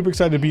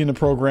to be in the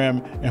program,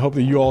 and hope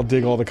that you all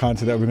dig all the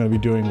content that we're going to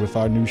be doing with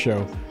our new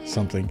show,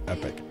 Something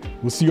Epic.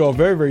 We'll see you all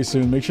very, very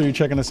soon. Make sure you're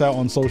checking us out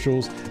on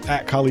socials,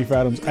 at Khalif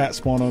Adams, at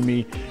Spawn On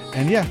Me.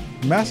 And yeah,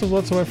 massive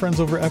love to my friends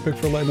over at Epic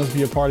for letting us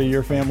be a part of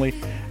your family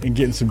and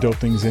getting some dope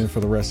things in for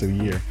the rest of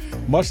the year.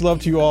 Much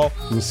love to you all.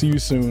 We'll see you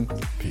soon.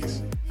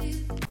 Peace.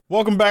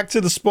 Welcome back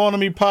to the Spawn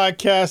On Me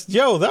podcast.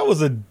 Yo, that was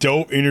a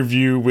dope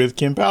interview with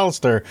Kim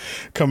Pallister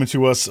coming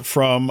to us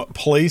from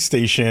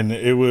PlayStation.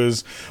 It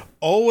was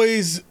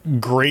always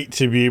great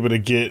to be able to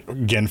get,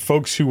 again,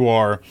 folks who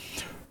are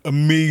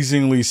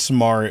amazingly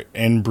smart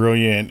and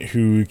brilliant,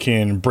 who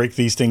can break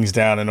these things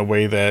down in a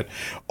way that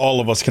all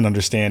of us can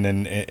understand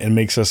and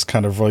makes us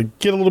kind of like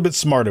get a little bit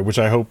smarter, which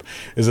I hope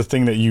is a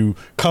thing that you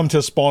come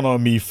to Spawn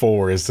On Me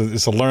for, is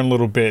to learn a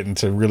little bit and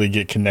to really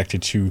get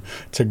connected to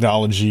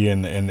technology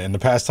and the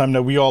pastime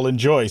that we all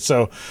enjoy.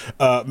 So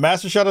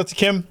massive shout out to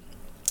Kim.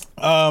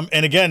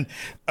 And again,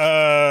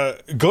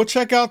 go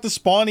check out the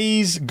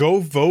Spawnies.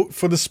 Go vote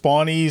for the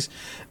Spawnies.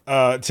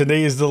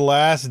 Today is the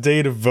last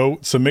day to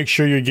vote, so make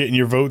sure you're getting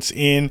your votes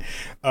in.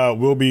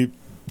 We'll be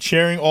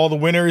sharing all the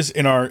winners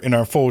in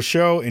our full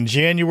show in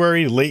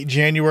January, late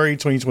January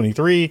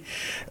 2023,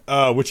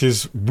 which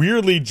is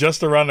weirdly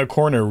just around the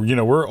corner. You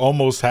know, we're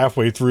almost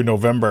halfway through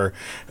November,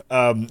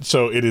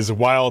 so it is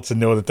wild to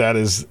know that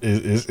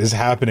is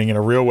happening in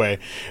a real way.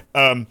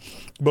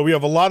 But we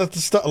have a lot of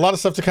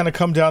stuff to kind of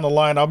come down the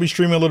line. I'll be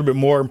streaming a little bit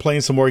more and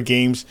playing some more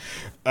games,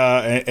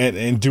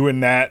 and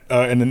doing that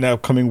in the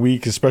upcoming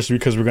week, especially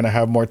because we're going to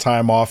have more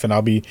time off, and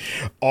I'll be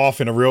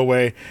off in a real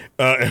way,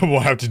 and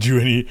won't have to do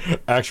any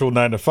actual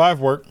 9-to-5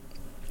 work.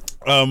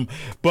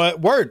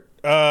 But word,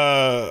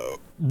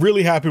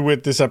 really happy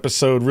with this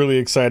episode. Really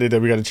excited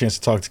that we got a chance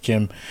to talk to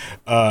Kim,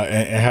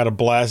 and had a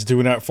blast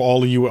doing that for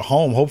all of you at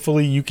home.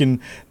 Hopefully you can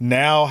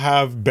now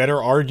have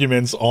better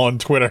arguments on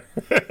Twitter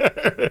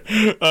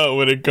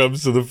when it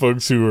comes to the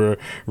folks who are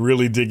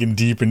really digging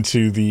deep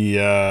into the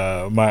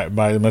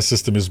my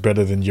system is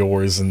better than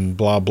yours and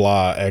blah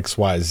blah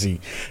XYZ.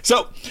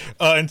 So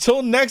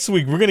until next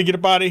week, we're gonna get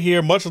up out of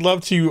here. Much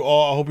love to you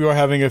all. I hope you are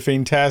having a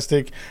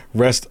fantastic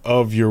rest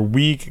of your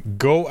week.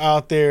 Go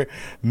out there,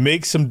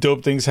 make some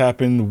dope things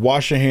happen.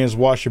 Wash your hands,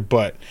 wash your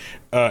butt,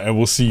 and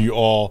we'll see you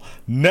all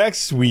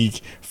next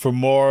week for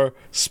more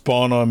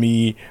Spawn On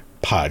Me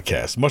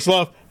podcast. Much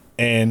love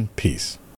and peace.